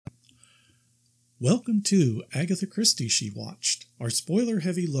Welcome to Agatha Christie She Watched, our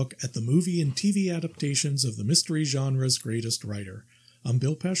spoiler-heavy look at the movie and TV adaptations of the mystery genre's greatest writer. I'm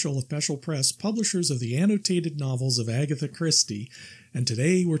Bill Peschel of Peschel Press, publishers of the annotated novels of Agatha Christie, and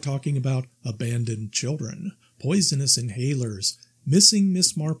today we're talking about abandoned children, poisonous inhalers, missing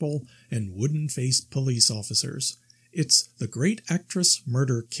Miss Marple, and wooden-faced police officers. It's The Great Actress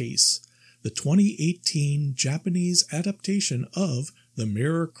Murder Case, the 2018 Japanese adaptation of The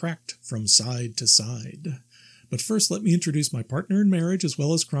Mirror Cracked from Side to Side. But first, let me introduce my partner in marriage as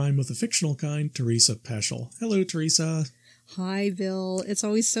well as crime with a fictional kind, Teresa Peschel. Hello, Teresa. Hi, Bill. It's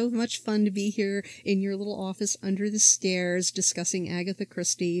always so much fun to be here in your little office under the stairs discussing Agatha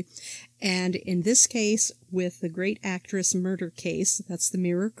Christie. And in this case, with The Great Actress Murder Case, that's The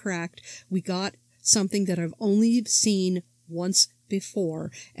Mirror Cracked, we got something that I've only seen once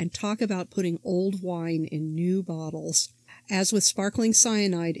before, and talk about putting old wine in new bottles. As with Sparkling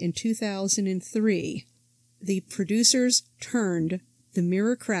Cyanide in 2003, the producers turned The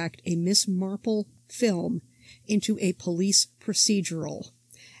Mirror Cracked, a Miss Marple film, into a police procedural.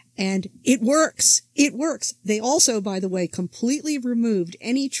 And it works! It works! They also, by the way, completely removed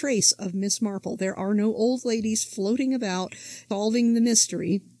any trace of Miss Marple. There are no old ladies floating about solving the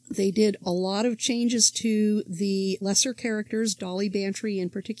mystery. They did a lot of changes to the lesser characters. Dolly Bantry, in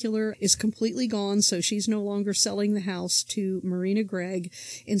particular, is completely gone, so she's no longer selling the house to Marina Gregg.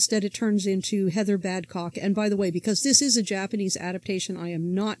 Instead, it turns into Heather Badcock. And by the way, because this is a Japanese adaptation, I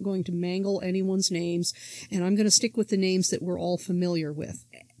am not going to mangle anyone's names, and I'm going to stick with the names that we're all familiar with.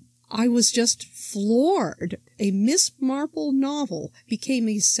 I was just floored. A Miss Marple novel became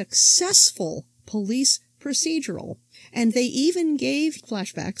a successful police procedural. And they even gave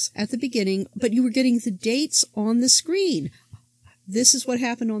flashbacks at the beginning, but you were getting the dates on the screen. This is what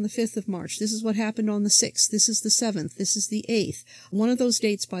happened on the 5th of March. This is what happened on the 6th. This is the 7th. This is the 8th. One of those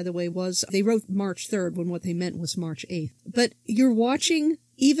dates, by the way, was they wrote March 3rd when what they meant was March 8th. But you're watching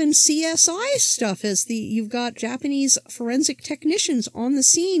even CSI stuff as you've got Japanese forensic technicians on the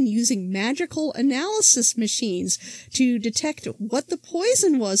scene using magical analysis machines to detect what the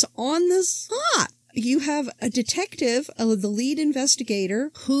poison was on the spot. You have a detective, the lead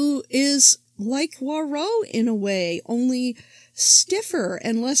investigator, who is like Poirot in a way, only stiffer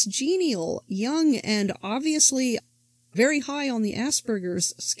and less genial, young and obviously very high on the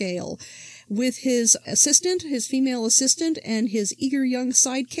Asperger's scale, with his assistant, his female assistant, and his eager young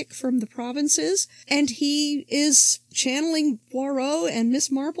sidekick from the provinces. And he is channeling Poirot and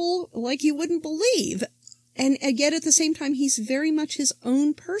Miss Marple like you wouldn't believe. And yet at the same time, he's very much his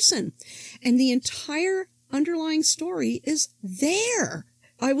own person. And the entire underlying story is there.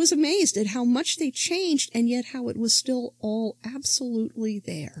 I was amazed at how much they changed and yet how it was still all absolutely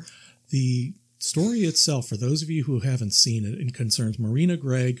there. The story itself, for those of you who haven't seen it, it concerns Marina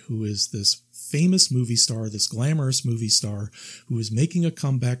Gregg, who is this famous movie star, this glamorous movie star, who is making a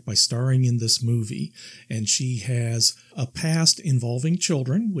comeback by starring in this movie. And she has a past involving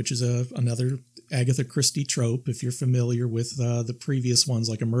children, which is another Agatha Christie trope, if you're familiar with the previous ones,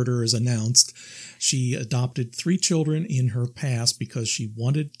 like A Murder is Announced. She adopted 3 children in her past because she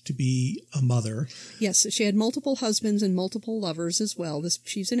wanted to be a mother. Yes, she had multiple husbands and multiple lovers as well.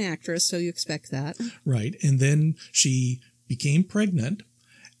 She's an actress, so you expect that. Right, and then she became pregnant,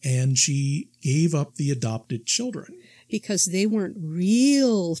 and she gave up the adopted children. Because they weren't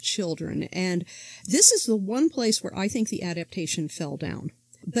real children. And this is the one place where I think the adaptation fell down.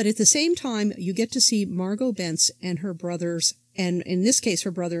 But at the same time, you get to see Margot Bence and her brothers, and in this case, her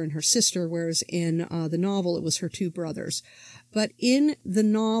brother and her sister, whereas in the novel, it was her 2 brothers. But in the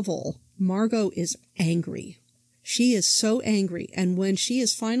novel, Margot is angry. She is so angry. And when she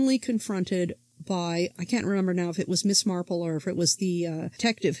is finally confronted by, I can't remember now if it was Miss Marple or if it was the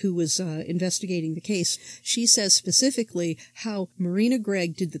detective who was investigating the case, she says specifically how Marina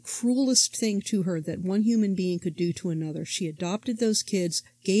Gregg did the cruelest thing to her that one human being could do to another. She adopted those kids,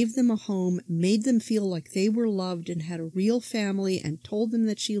 gave them a home, made them feel like they were loved and had a real family, and told them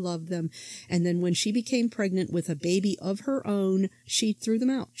that she loved them. And then when she became pregnant with a baby of her own, she threw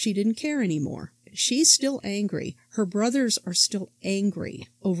them out. She didn't care anymore. She's still angry. Her brothers are still angry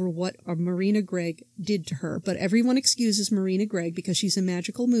over what Marina Gregg did to her. But everyone excuses Marina Gregg because she's a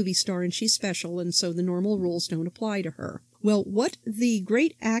magical movie star and she's special, and so the normal rules don't apply to her. Well, what The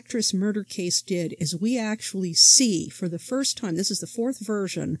Great Actress Murder Case did is we actually see for the first time, this is the 4th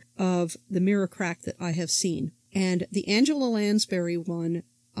version of The Mirror Crack that I have seen. And the Angela Lansbury one,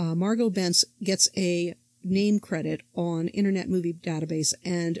 Margot Bence gets a name credit on Internet Movie Database,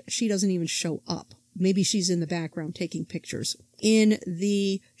 and she doesn't even show up. Maybe she's in the background taking pictures. In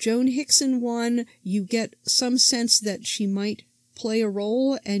the Joan Hickson one, you get some sense that she might play a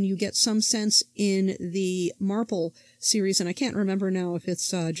role, and you get some sense in the Marple series, and I can't remember now if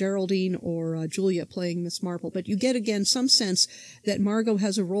it's Geraldine or Julia playing Miss Marple, but you get again some sense that Margot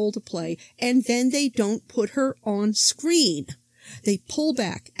has a role to play, and then they don't put her on screen. They pull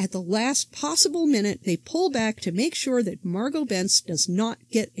back at the last possible minute. They pull back to make sure that Margot Bence does not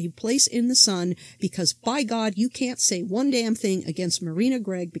get a place in the sun, because by God, you can't say one damn thing against Marina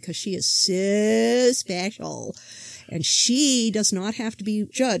Gregg, because she is so special. And she does not have to be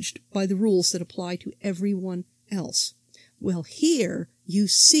judged by the rules that apply to everyone else. Well, here you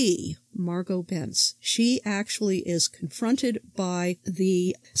see Margot Bence. She actually is confronted by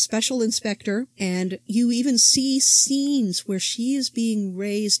the special inspector, and you even see scenes where she is being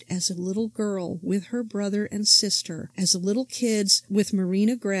raised as a little girl with her brother and sister, as little kids with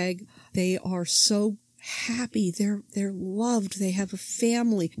Marina Gregg. They are so happy. They're loved. They have a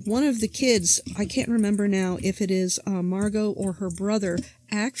family. One of the kids, I can't remember now if it is Margot or her brother,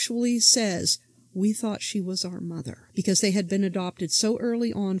 actually says, "We thought she was our mother," because they had been adopted so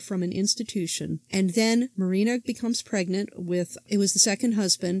early on from an institution. And then Marina becomes pregnant with, it was the second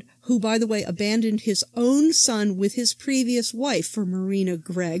husband, who, by the way, abandoned his own son with his previous wife for Marina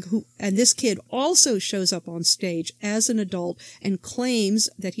Gregg, and this kid also shows up on stage as an adult and claims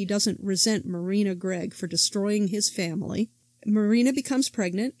that he doesn't resent Marina Gregg for destroying his family. Marina becomes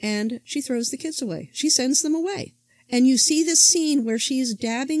pregnant, and she throws the kids away. She sends them away. And you see this scene where she is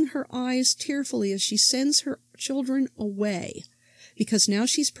dabbing her eyes tearfully as she sends her children away, because now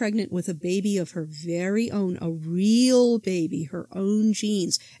she's pregnant with a baby of her very own, a real baby, her own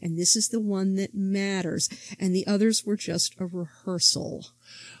genes, and this is the one that matters, and the others were just a rehearsal.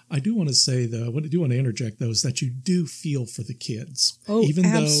 I do want to say, though, what I do want to interject, though, is that you do feel for the kids. Oh, even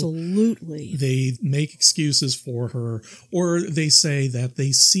absolutely. Though they make excuses for her, or they say that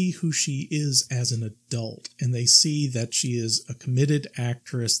they see who she is as an adult, and they see that she is a committed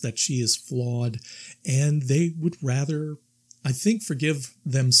actress, that she is flawed, and they would rather, I think, forgive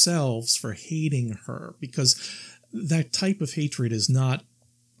themselves for hating her, because that type of hatred is not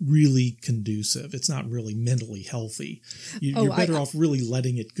really conducive. It's not really mentally healthy. You're better off really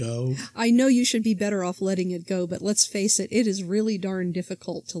letting it go. I know you should be better off letting it go, but let's face it, it is really darn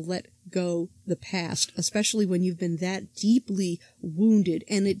difficult to let go the past, especially when you've been that deeply wounded.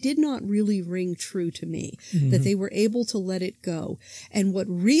 And it did not really ring true to me that they were able to let it go. And what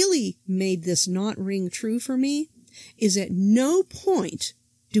really made this not ring true for me is at no point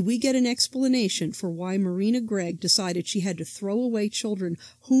do we get an explanation for why Marina Gregg decided she had to throw away children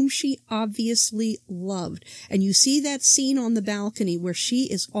whom she obviously loved. And you see that scene on the balcony where she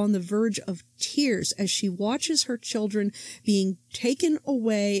is on the verge of tears as she watches her children being taken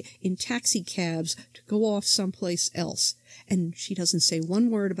away in taxi cabs to go off someplace else. And she doesn't say one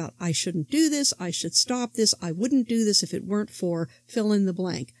word about, I shouldn't do this, I should stop this, I wouldn't do this if it weren't for fill in the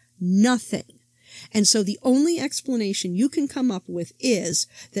blank. Nothing. And so the only explanation you can come up with is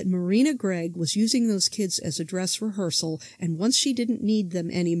that Marina Gregg was using those kids as a dress rehearsal, and once she didn't need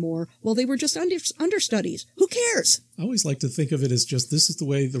them anymore, well, they were just understudies. Who cares? I always like to think of it as just, this is the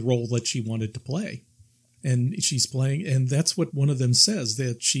way the role that she wanted to play. And she's playing, and that's what one of them says,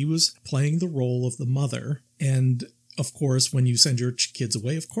 that she was playing the role of the mother. And of course, when you send your kids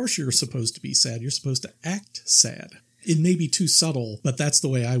away, of course you're supposed to be sad. You're supposed to act sad. It may be too subtle, but that's the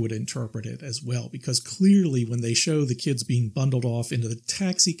way I would interpret it as well, because clearly when they show the kids being bundled off into the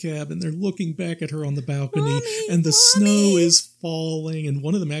taxi cab and they're looking back at her on the balcony, Mommy, and the snow is falling, and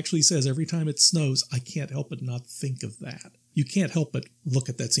one of them actually says, every time it snows, I can't help but not think of that. You can't help but look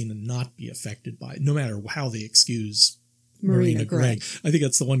at that scene and not be affected by it, no matter how they excuse Marina Gregg. I think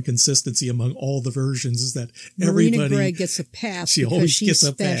that's the one consistency among all the versions, is that Marina Gregg gets a pass. She always gets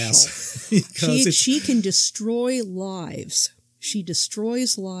a pass. She can destroy lives. She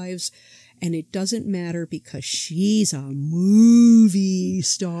destroys lives, and it doesn't matter because she's a movie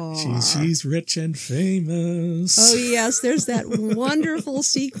star. She's rich and famous. Oh, yes. There's that wonderful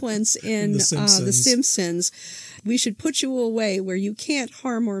sequence in The Simpsons. We should put you away where you can't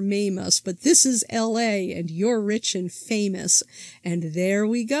harm or maim us, but this is L.A. and you're rich and famous. And there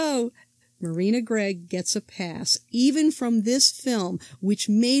we go. Marina Gregg gets a pass, even from this film, which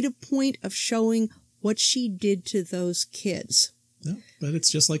made a point of showing what she did to those kids. No, but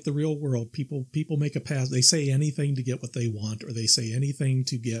it's just like the real world. People make a pass. They say anything to get what they want, or they say anything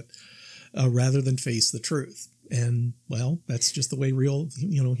to get, rather than face the truth. And, well, that's just the way real,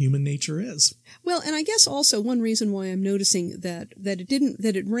 human nature is. Well, and I guess also one reason why I'm noticing that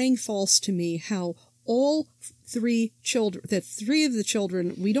it rang false to me how all three of the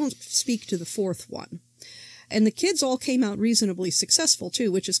children, we don't speak to the fourth one. And the kids all came out reasonably successful,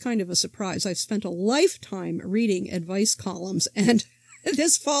 too, which is kind of a surprise. I've spent a lifetime reading advice columns, and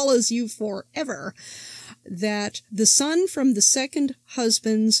this follows you forever, that the son from the second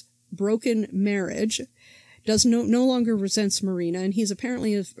husband's broken marriage no longer resents Marina, and he's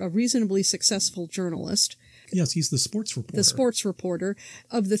apparently a reasonably successful journalist. Yes, he's the sports reporter. The sports reporter.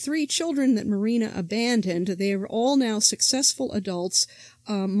 Of the 3 children that Marina abandoned, they are all now successful adults.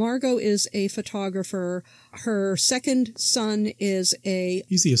 Margot is a photographer. Her second son is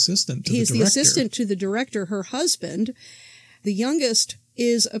He's the assistant to the director. He's the assistant to the director, her husband. The youngest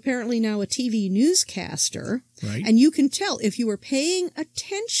is apparently now a TV newscaster. Right. And you can tell if you were paying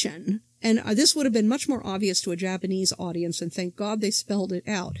attention, and this would have been much more obvious to a Japanese audience, and thank God they spelled it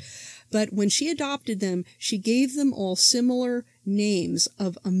out. But when she adopted them, she gave them all similar names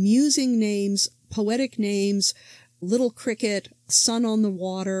of amusing names, poetic names, Little Cricket, Sun on the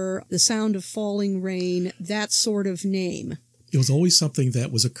Water, The Sound of Falling Rain, that sort of name. It was always something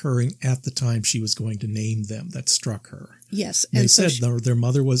that was occurring at the time she was going to name them that struck her. Yes. And they said their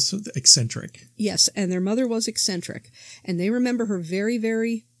mother was eccentric. Yes, and their mother was eccentric. And they remember her very,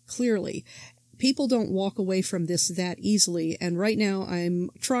 very clearly. People don't walk away from this that easily, and right now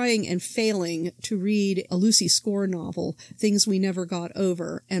I'm trying and failing to read a Lucy Score novel, Things We Never Got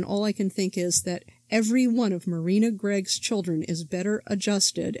Over, and all I can think is that every one of Marina Gregg's children is better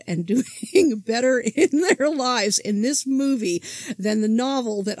adjusted and doing better in their lives in this movie than the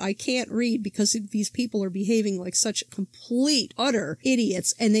novel that I can't read because these people are behaving like such complete, utter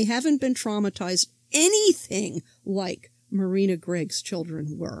idiots, and they haven't been traumatized anything like Marina Gregg's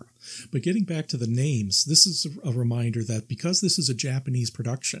children were. But getting back to the names, this is a reminder that because this is a Japanese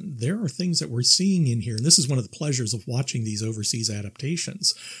production, there are things that we're seeing in here, and this is one of the pleasures of watching these overseas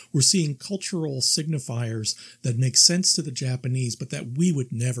adaptations. We're seeing cultural signifiers that make sense to the Japanese, but that we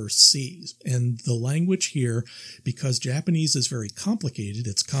would never see. And the language here, because Japanese is very complicated,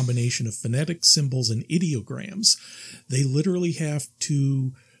 it's a combination of phonetic symbols and ideograms, they literally have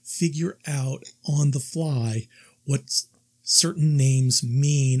to figure out on the fly what's certain names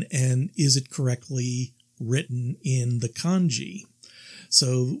mean and is it correctly written in the kanji.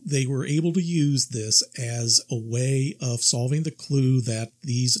 So they were able to use this as a way of solving the clue that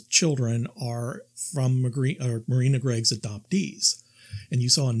these children are from Marina Gregg's adoptees. And you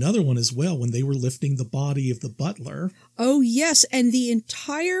saw another one as well when they were lifting the body of the butler. Oh, yes, and the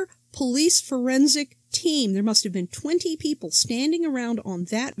entire police forensic team, there must have been 20 people standing around on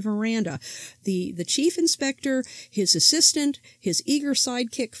that veranda. The chief inspector, his assistant, his eager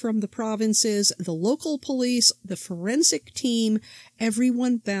sidekick from the provinces, the local police, the forensic team,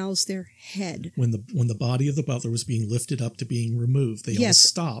 everyone bows their head. When the body of the butler was being lifted up to being removed, they all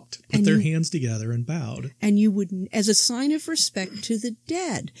stopped, put their hands together and bowed. And you would, as a sign of respect to the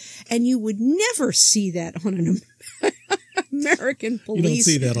dead, and you would never see that on an American police. You don't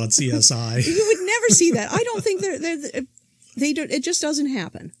see that on CSI. You would never see that. I don't think they don't. It just doesn't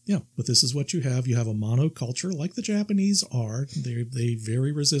happen. Yeah, but this is what you have. You have a monoculture like the Japanese are. They're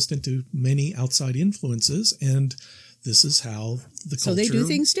very resistant to many outside influences, and this is how the culture. So they do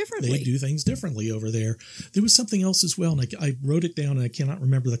things differently. They do things differently over there. There was something else as well, and I wrote it down, and I cannot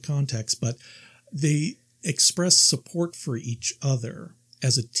remember the context, but they express support for each other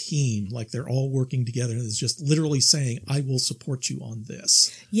as a team, like they're all working together. It's just literally saying, I will support you on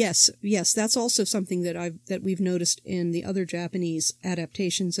this. Yes. That's also something that we've noticed in the other Japanese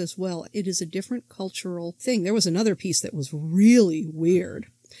adaptations as well. It is a different cultural thing. There was another piece that was really weird,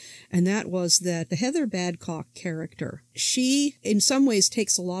 and that was that the Heather Badcock character, she in some ways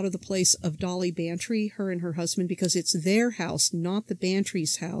takes a lot of the place of Dolly Bantry, her and her husband, because it's their house, not the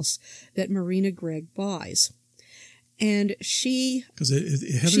Bantry's house, that Marina Gregg buys. And she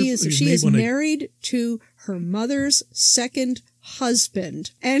is married to her mother's second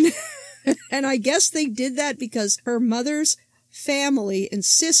husband. And I guess they did that because her mother's family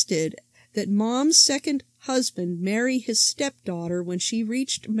insisted that mom's second husband marry his stepdaughter when she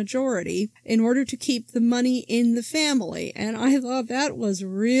reached majority in order to keep the money in the family. And I thought that was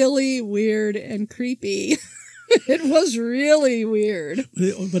really weird and creepy. It was really weird.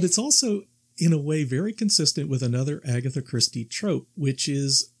 But it's also, in a way, very consistent with another Agatha Christie trope, which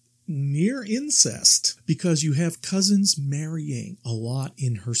is near incest, because you have cousins marrying a lot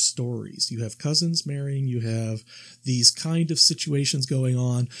in her stories. You have cousins marrying, you have these kind of situations going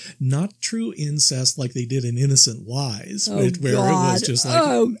on, not true incest like they did in Innocent Lies, where it was just like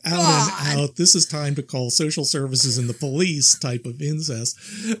out and out, this is time to call social services and the police type of incest.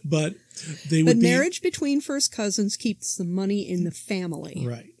 But marriage between first cousins keeps the money in the family.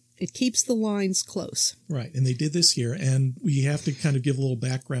 Right. It keeps the lines close. Right, and they did this here, and we have to kind of give a little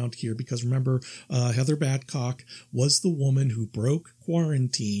background here, because remember, Heather Badcock was the woman who broke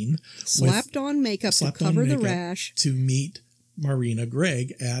quarantine. Slapped on makeup to cover the rash. To meet Marina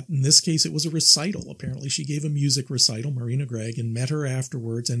Gregg at, in this case, it was a recital. Apparently, she gave a music recital, Marina Gregg, and met her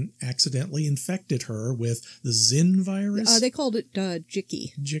afterwards and accidentally infected her with the Zin virus. They called it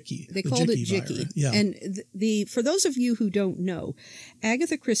Jicky. Jicky. They called it Jicky. Yeah. And for those of you who don't know,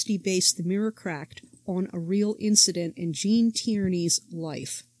 Agatha Christie based The Mirror Cracked on a real incident in Gene Tierney's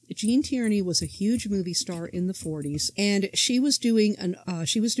life. Gene Tierney was a huge movie star in the 40s, and she was doing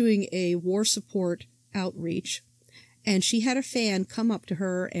a war support outreach. And she had a fan come up to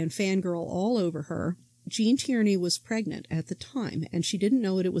her and fangirl all over her. Gene Tierney was pregnant at the time, and she didn't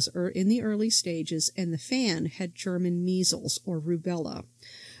know it was in the early stages, and the fan had German measles or rubella.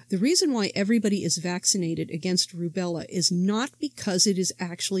 The reason why everybody is vaccinated against rubella is not because it is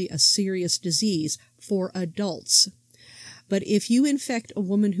actually a serious disease for adults. But if you infect a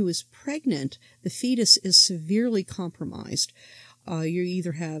woman who is pregnant, the fetus is severely compromised. You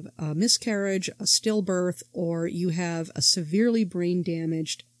either have a miscarriage, a stillbirth, or you have a severely brain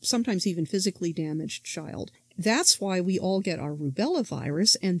damaged, sometimes even physically damaged child. That's why we all get our rubella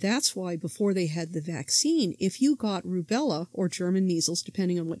virus, and that's why before they had the vaccine, if you got rubella or German measles,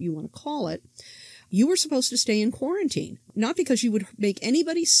 depending on what you want to call it, you were supposed to stay in quarantine. Not because you would make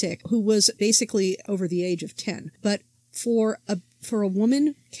anybody sick who was basically over the age of 10, but for a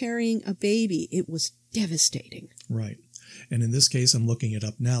woman carrying a baby, it was devastating. Right. And in this case, I'm looking it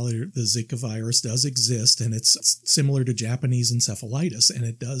up now. The Zika virus does exist, and it's similar to Japanese encephalitis, and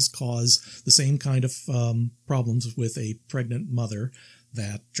it does cause the same kind of problems with a pregnant mother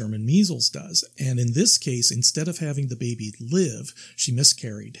that German measles does. And in this case, instead of having the baby live, she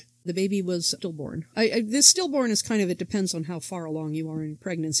miscarried. The baby was stillborn. This stillborn is kind of, it depends on how far along you are in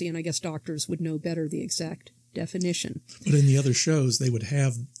pregnancy, and I guess doctors would know better the exact definition. But in the other shows, they would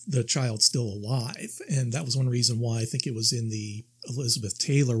have the child still alive. And that was one reason why I think it was in the Elizabeth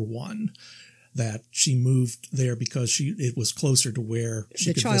Taylor one that she moved there, because it was closer to where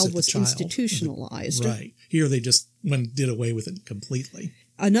she could visit the child. Institutionalized. Right. Here they just did away with it completely.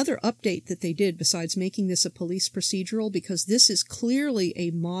 Another update that they did, besides making this a police procedural, because this is clearly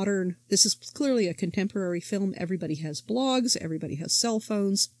a contemporary film. Everybody has blogs, everybody has cell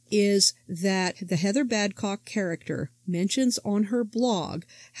phones, is that the Heather Badcock character mentions on her blog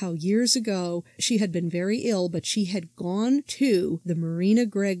how years ago she had been very ill, but she had gone to the Marina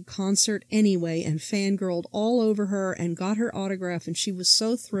Gregg concert anyway and fangirled all over her and got her autograph, and she was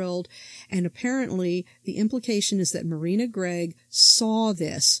so thrilled. And apparently the implication is that Marina Gregg saw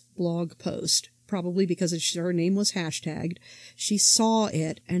this blog post, probably because her name was hashtagged. She saw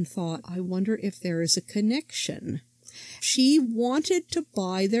it and thought, I wonder if there is a connection. She wanted to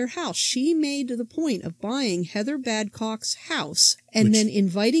buy their house. She made the point of buying Heather Badcock's house and then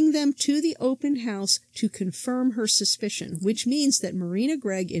inviting them to the open house to confirm her suspicion, which means that Marina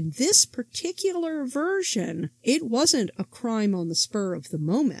Gregg, in this particular version, it wasn't a crime on the spur of the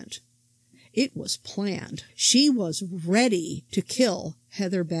moment. It was planned. She was ready to kill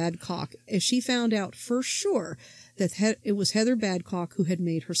Heather Badcock as she found out for sure that it was Heather Badcock who had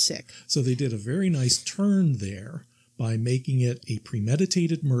made her sick. So they did a very nice turn there by making it a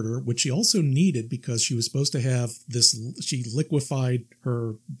premeditated murder, which she also needed because she was supposed to have this. She liquefied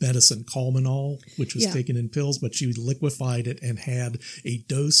her medicine, Calmanol, which was taken in pills, but she liquefied it and had a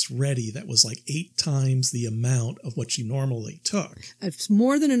dose ready that was like 8 times the amount of what she normally took. It's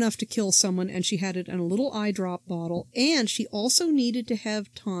more than enough to kill someone, and she had it in a little eye drop bottle, and she also needed to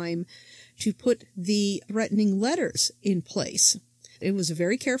have time to put the threatening letters in place. It was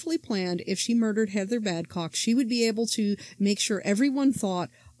very carefully planned. If she murdered Heather Badcock, she would be able to make sure everyone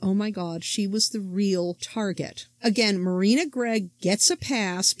thought, oh my God, she was the real target. Again, Marina Gregg gets a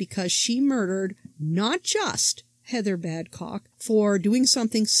pass because she murdered not just Heather Badcock for doing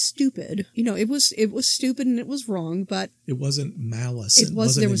something stupid. You know, it was stupid and it was wrong, but it wasn't malice.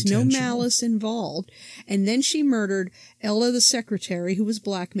 There was no malice involved. And then she murdered Ella, the secretary, who was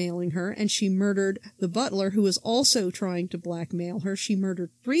blackmailing her, and she murdered the butler, who was also trying to blackmail her. She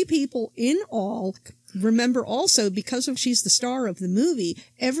murdered 3 people in all. Remember also, because she's the star of the movie,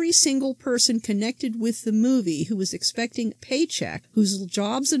 every single person connected with the movie who was expecting a paycheck, whose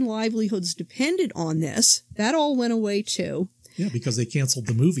jobs and livelihoods depended on this, that all went away too. Yeah, because they canceled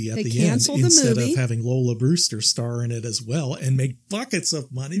the movie at the end instead of having Lola Brewster star in it as well and make buckets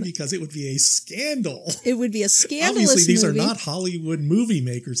of money, because it would be a scandal. It would be a scandalous Obviously, these movie. are not Hollywood movie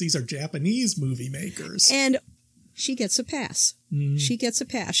makers. These are Japanese movie makers. And she gets a pass. She gets a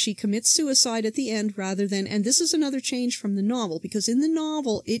pass. She commits suicide at the end rather than, and this is another change from the novel, because in the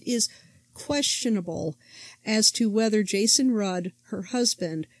novel it is questionable as to whether Jason Rudd, her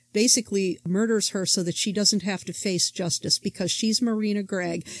husband, basically murders her so that she doesn't have to face justice because she's Marina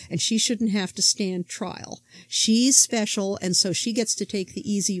Gregg and she shouldn't have to stand trial. She's special, and so she gets to take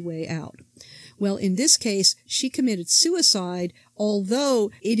the easy way out. Well, in this case, she committed suicide,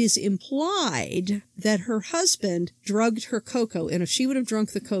 although it is implied that her husband drugged her cocoa, and if she would have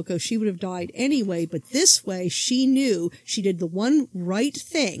drunk the cocoa, she would have died anyway, but this way she knew she did the one right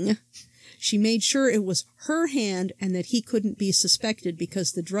thing. She made sure it was her hand and that he couldn't be suspected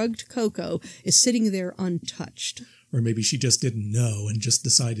because the drugged cocoa is sitting there untouched. Or maybe she just didn't know and just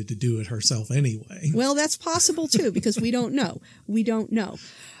decided to do it herself anyway. Well, that's possible too, because we don't know. We don't know.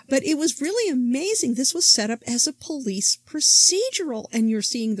 But it was really amazing. This was set up as a police procedural, and you're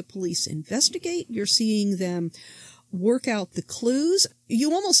seeing the police investigate. You're seeing them work out the clues.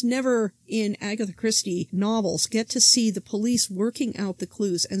 You almost never in Agatha Christie novels get to see the police working out the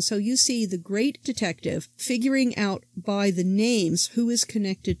clues. And so you see the great detective figuring out by the names who is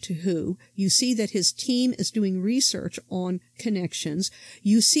connected to who. You see that his team is doing research on connections.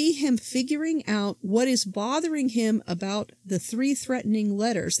 You see him figuring out what is bothering him about the 3 threatening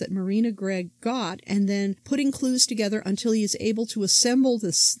letters that Marina Gregg got, and then putting clues together until he is able to assemble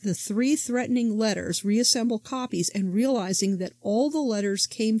the 3 threatening letters, reassemble copies, and realizing that all the letters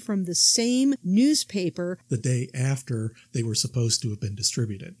came from the same newspaper the day after they were supposed to have been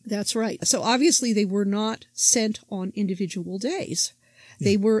distributed. That's right. So obviously they were not sent on individual days.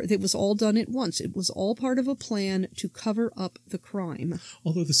 Yeah. It was all done at once. It was all part of a plan to cover up the crime.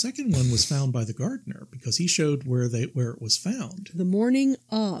 Although the second one was found by the gardener because he showed where it was found. The morning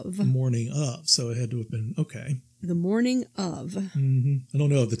of. The morning of. So it had to have been, okay. The morning of. Mm-hmm. I don't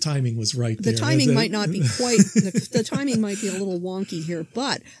know if the timing was right there. The timing might not be quite, the timing might be a little wonky here,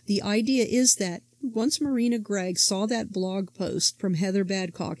 but the idea is that once Marina Gregg saw that blog post from Heather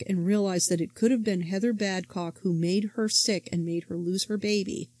Badcock and realized that it could have been Heather Badcock who made her sick and made her lose her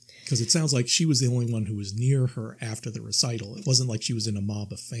baby. Because it sounds like she was the only one who was near her after the recital. It wasn't like she was in a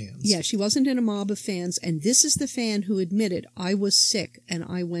mob of fans. Yeah, she wasn't in a mob of fans, and this is the fan who admitted, I was sick and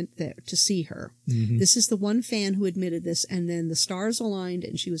I went there to see her. Mm-hmm. This is the one fan who admitted this, and then the stars aligned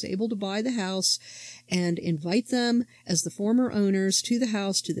and she was able to buy the house and invite them as the former owners to the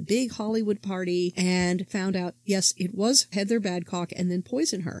house, to the big Hollywood party, and found out, yes, it was Heather Badcock, and then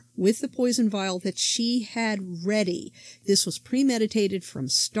poison her with the poison vial that she had ready. This was premeditated from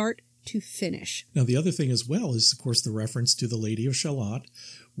start to finish. Now, the other thing as well is, of course, the reference to the Lady of Shalott,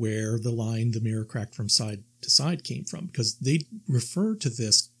 where the line, the mirror cracked from side to side, came from, because they refer to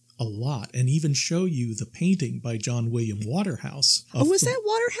this a lot and even show you the painting by John William Waterhouse. Oh, was that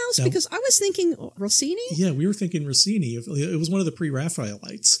Waterhouse? Because I was thinking Rossini? Yeah, we were thinking Rossini. It was one of the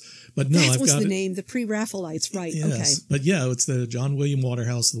pre-Raphaelites. But no, that was the name, the pre-Raphaelites, right? Yes. Okay. But yeah, it's the John William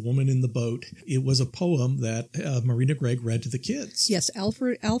Waterhouse, The Woman in the Boat. It was a poem that Marina Gregg read to the kids. Yes,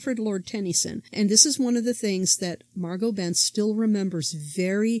 Alfred Lord Tennyson. And this is one of the things that Margot Bent still remembers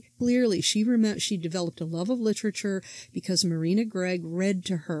very clearly. She developed a love of literature because Marina Gregg read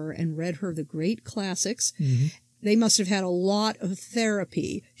to her and read her the great classics. Mm-hmm. They must have had a lot of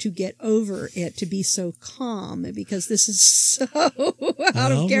therapy to get over it, to be so calm, because this is so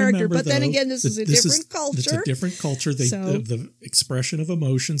out of character. But then again, this is a different culture. It's a different culture. The expression of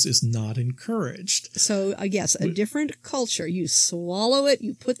emotions is not encouraged. So, yes, a different culture. You swallow it,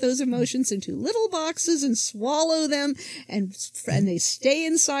 you put those emotions into little boxes and swallow them, and they stay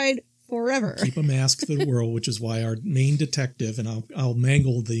inside forever. Keep a mask for the world, which is why our main detective, and I'll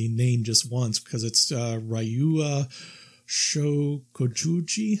mangle the name just once because it's Ryua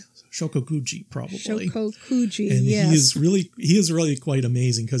Shokoguchi, probably. Shokoguchi, and yes. he is really quite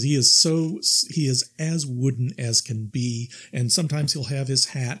amazing because he is as wooden as can be, and sometimes he'll have his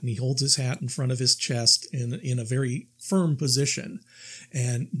hat and he holds his hat in front of his chest in a very firm position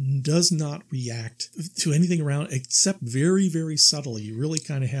and does not react to anything around except very, very subtly. You really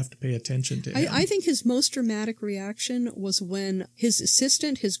kind of have to pay attention to him. I think his most dramatic reaction was when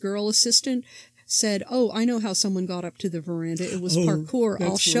his girl assistant, said, "Oh, I know how someone got up to the veranda. It was parkour.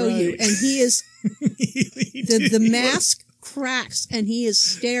 I'll show you." And he is, the mask cracks and he is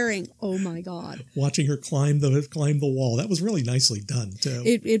staring. Oh my God. Watching her climb the wall. That was really nicely done too.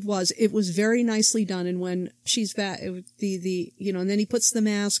 It was very nicely done. And when she's back, and then he puts the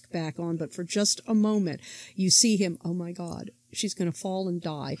mask back on, but for just a moment, you see him, oh my God, she's going to fall and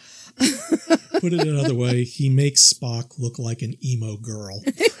die. Put it another way, he makes Spock look like an emo girl.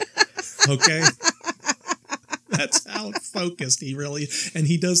 Okay? That's how focused he really is. And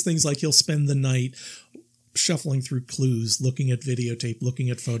he does things like he'll spend the night shuffling through clues, looking at videotape, looking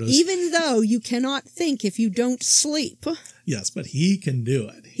at photos. Even though you cannot think if you don't sleep. Yes, but he can do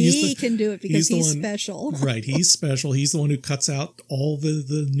it. He can do it because he's special. Right, he's special. He's the one who cuts out all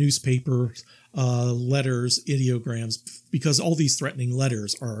the newspaper letters, ideograms, because all these threatening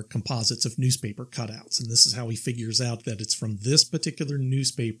letters are composites of newspaper cutouts. And this is how he figures out that it's from this particular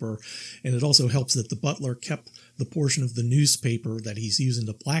newspaper. And it also helps that the butler kept the portion of the newspaper that he's using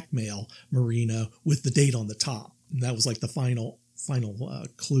to blackmail Marina with the date on the top. And that was like the final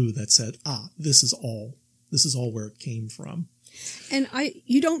clue that said, this is all where it came from. And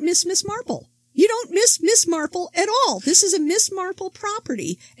you don't miss Miss Marple. You don't miss Miss Marple at all. This is a Miss Marple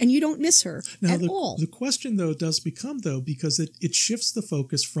property, and you don't miss her at all. The question, though, does become, because it shifts the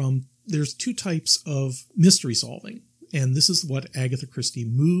focus from, there's two types of mystery solving. And this is what Agatha Christie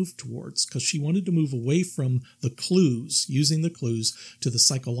moved towards, because she wanted to move away from the clues, using the clues, to the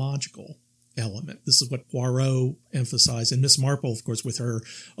psychological element. This is what Poirot emphasized, and Miss Marple, of course, with her,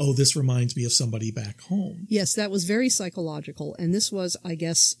 this reminds me of somebody back home. Yes, that was very psychological, and this was, I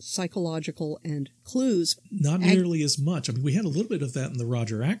guess, psychological and clues. Not nearly as much. I mean, we had a little bit of that in the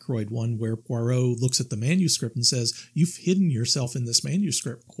Roger Ackroyd one, where Poirot looks at the manuscript and says, you've hidden yourself in this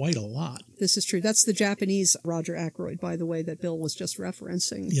manuscript quite a lot. This is true. That's the Japanese Roger Ackroyd, by the way, that Bill was just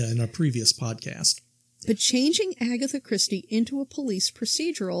referencing. Yeah, in our previous podcast. But changing Agatha Christie into a police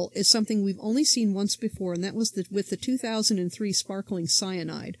procedural is something we've only seen once before, and that was with the 2003 Sparkling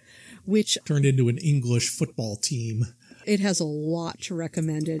Cyanide, which turned into an English football team. It has a lot to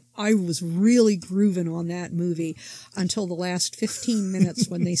recommend it. I was really grooving on that movie until the last 15 minutes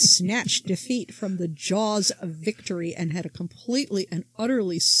when they snatched defeat from the jaws of victory and had a completely and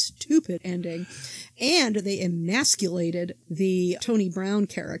utterly stupid ending. And they emasculated the Tony Brown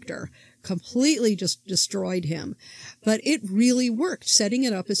character. Completely just destroyed him. But it really worked, setting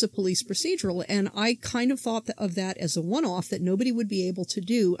it up as a police procedural. And I kind of thought of that as a one-off, that nobody would be able to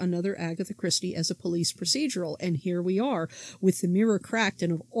do another Agatha Christie as a police procedural. And here we are with The Mirror Cracked.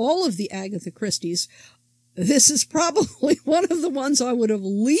 And of all of the Agatha Christies, this is probably one of the ones I would have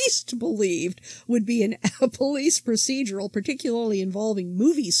least believed would be a police procedural, particularly involving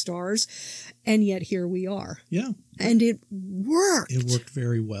movie stars. And yet here we are. Yeah. And it worked. It worked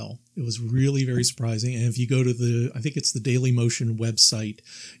very well. It was really very surprising. And if you go to I think it's the Daily Motion website,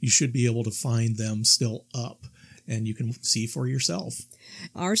 you should be able to find them still up, and you can see for yourself.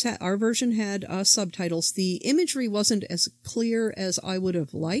 Our version had subtitles. The imagery wasn't as clear as I would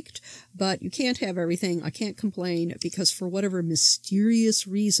have liked, but you can't have everything. I can't complain, because for whatever mysterious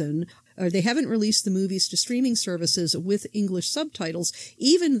reason, they haven't released the movies to streaming services with English subtitles,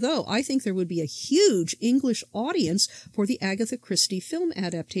 even though I think there would be a huge English audience for the Agatha Christie film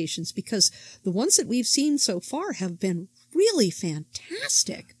adaptations, because the ones that we've seen so far have been really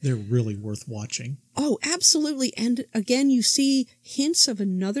fantastic. They're really worth watching. Oh, absolutely. And again, you see hints of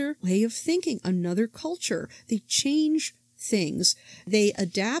another way of thinking, another culture. They change things. They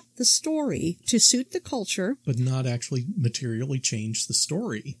adapt the story to suit the culture. But not actually materially change the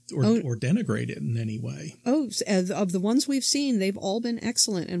story or denigrate it in any way. Oh, of the ones we've seen, they've all been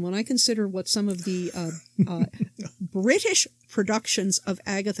excellent. And when I consider what some of the British productions of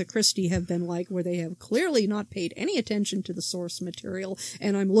Agatha Christie have been like, where they have clearly not paid any attention to the source material,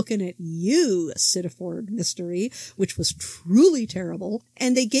 and I'm looking at you, Sittaford Mystery, which was truly terrible,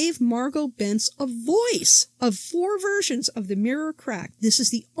 and they gave Margot Bence a voice of 4 versions of The Mirror Cracked. This is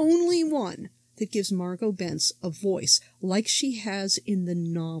the only one that gives Margot Bence a voice, like she has in the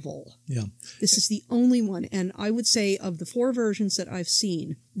novel. Yeah. This is the only one, and I would say of the 4 versions that I've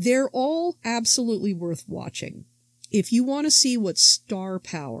seen, they're all absolutely worth watching. If you want to see what star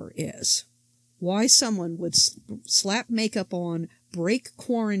power is, why someone would slap makeup on, break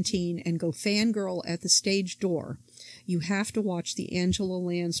quarantine, and go fangirl at the stage door, you have to watch the Angela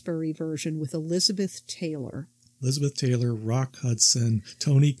Lansbury version with Elizabeth Taylor. Elizabeth Taylor, Rock Hudson,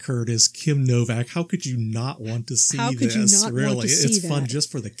 Tony Curtis, Kim Novak. How could you not want to see this? How could you not want to see It's that? fun just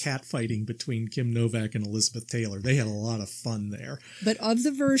for the cat fighting between Kim Novak and Elizabeth Taylor. They had a lot of fun there. But of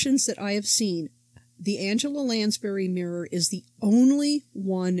the versions that I have seen, the Angela Lansbury mirror is the only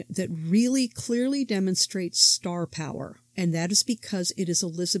one that really clearly demonstrates star power, and that is because it is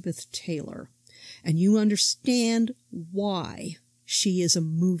Elizabeth Taylor. And you understand why she is a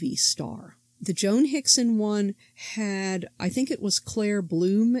movie star. The Joan Hickson one had, I think it was Claire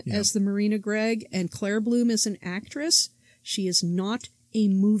Bloom as the Marina Gregg, and Claire Bloom is an actress. She is not a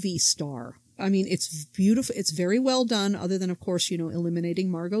movie star. I mean, it's beautiful. It's very well done, other than, of course, eliminating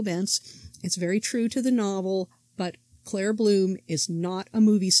Margot Bence. It's very true to the novel, but Claire Bloom is not a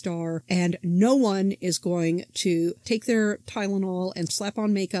movie star, and no one is going to take their Tylenol and slap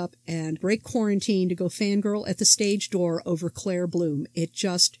on makeup and break quarantine to go fangirl at the stage door over Claire Bloom. It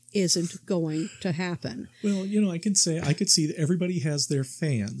just isn't going to happen. Well, I could see that everybody has their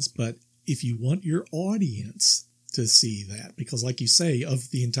fans, but if you want your audience to see that, because like you say,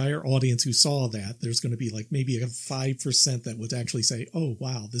 of the entire audience who saw that, there's going to be like maybe a 5% that would actually say, oh,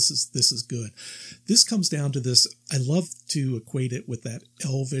 wow, this is good. This comes down to this. I love to equate it with that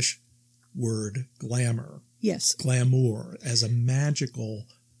elvish word glamour. Yes. Glamour as a magical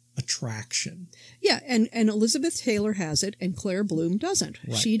attraction. Yeah, and Elizabeth Taylor has it, and Claire Bloom doesn't.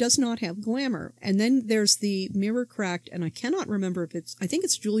 Right. She does not have glamour. And then there's the mirror cracked, and I cannot remember if I think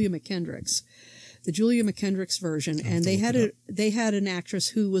it's Julia McKendrick's. The Julia McKendrick's version, and they had an actress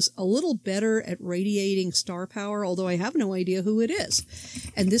who was a little better at radiating star power, although I have no idea who it is.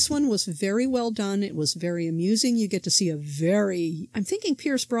 And this one was very well done. It was very amusing. You get to see I'm thinking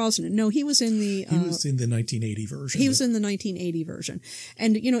Pierce Brosnan. No, he was in the 1980 version. He was in the 1980 version.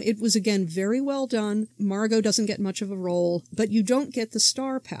 And, it was, again, very well done. Margot doesn't get much of a role, but you don't get the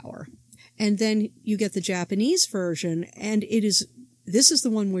star power. And then you get the Japanese version, and this is the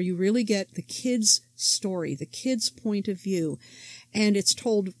one where you really get the kid's story, the kid's point of view. And it's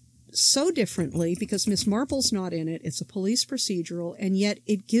told so differently because Miss Marple's not in it. It's a police procedural, and yet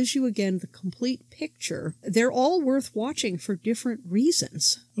it gives you, again, the complete picture. They're all worth watching for different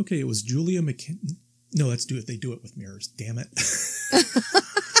reasons. Okay, it was Julia McKenzie. No, let's do it. They do it with mirrors. Damn it.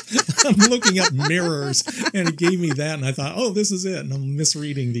 I'm looking up mirrors, and it gave me that, and I thought, oh, this is it. And I'm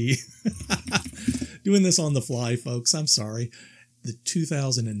misreading doing this on the fly, folks. I'm sorry. The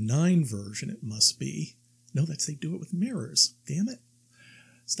 2009 version, it must be. No, they do it with mirrors. Damn it.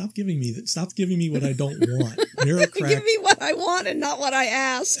 Stop giving me what I don't want. Mirror crack. Give me what I want and not what I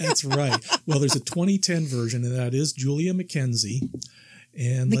ask. That's right. Well, there's a 2010 version, and that is Julia McKenzie.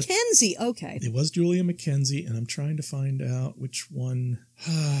 And McKenzie, okay. It was Julia McKenzie, and I'm trying to find out which one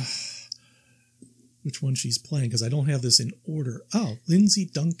she's playing, because I don't have this in order. Oh, Lindsay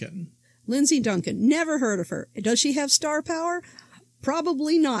Duncan. Lindsay Duncan. Never heard of her. Does she have star power?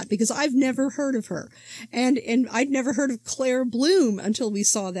 Probably not, because I've never heard of her. And I'd never heard of Claire Bloom until we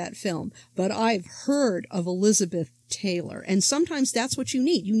saw that film. But I've heard of Elizabeth Taylor. And sometimes that's what you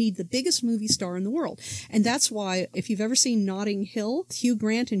need. You need the biggest movie star in the world. And that's why, if you've ever seen Notting Hill, Hugh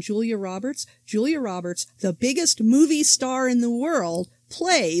Grant and Julia Roberts, the biggest movie star in the world,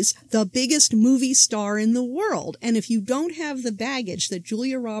 plays the biggest movie star in the world. And if you don't have the baggage that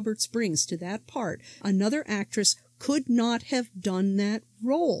Julia Roberts brings to that part, another actress could not have done that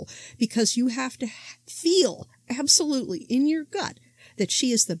role, because you have to feel absolutely in your gut that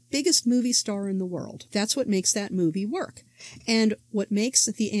she is the biggest movie star in the world. That's what makes that movie work. And what makes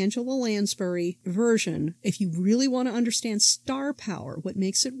the Angela Lansbury version, if you really want to understand star power, what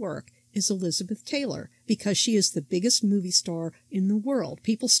makes it work is Elizabeth Taylor, because she is the biggest movie star in the world.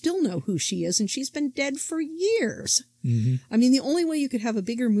 People still know who she is, and she's been dead for years. Mm-hmm. I mean, the only way you could have a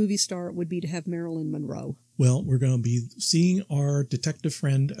bigger movie star would be to have Marilyn Monroe. Well, we're going to be seeing our detective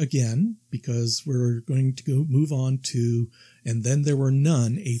friend again, because we're going to move on to And Then There Were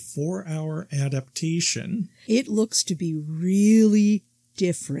None, a 4-hour adaptation. It looks to be really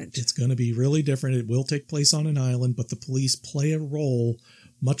different. It's going to be really different. It will take place on an island, but the police play a role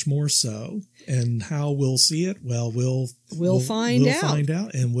much more so. And how we'll see it? Well, we'll find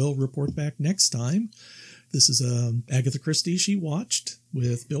out, and we'll report back next time. This is Agatha Christie She Watched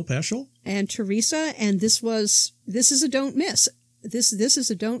with Bill Peschel and Teresa, and this is a don't miss. This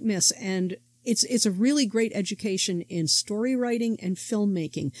is a don't miss, and it's a really great education in story writing and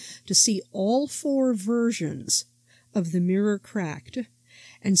filmmaking to see all 4 versions of The Mirror Cracked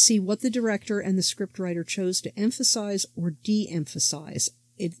and see what the director and the scriptwriter chose to emphasize or de-emphasize.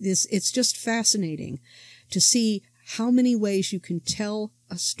 It's just fascinating to see how many ways you can tell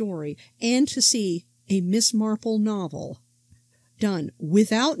a story, and to see a Miss Marple novel done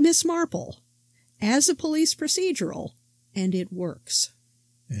without Miss Marple as a police procedural, and it works.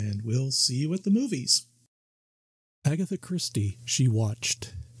 And we'll see you at the movies. Agatha Christie She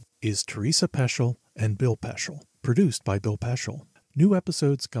Watched is Teresa Peschel and Bill Peschel, produced by Bill Peschel. New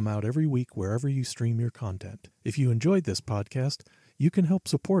episodes come out every week wherever you stream your content. If you enjoyed this podcast, you can help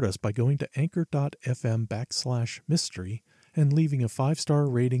support us by going to anchor.fm/mystery and leaving a 5-star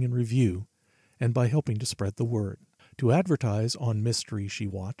rating and review, and by helping to spread the word. To advertise on Mystery She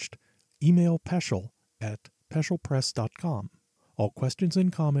Watched, email Peschel at peschelpress.com. All questions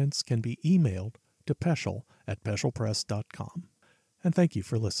and comments can be emailed to Peschel at peschelpress.com. And thank you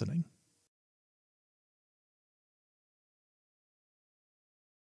for listening.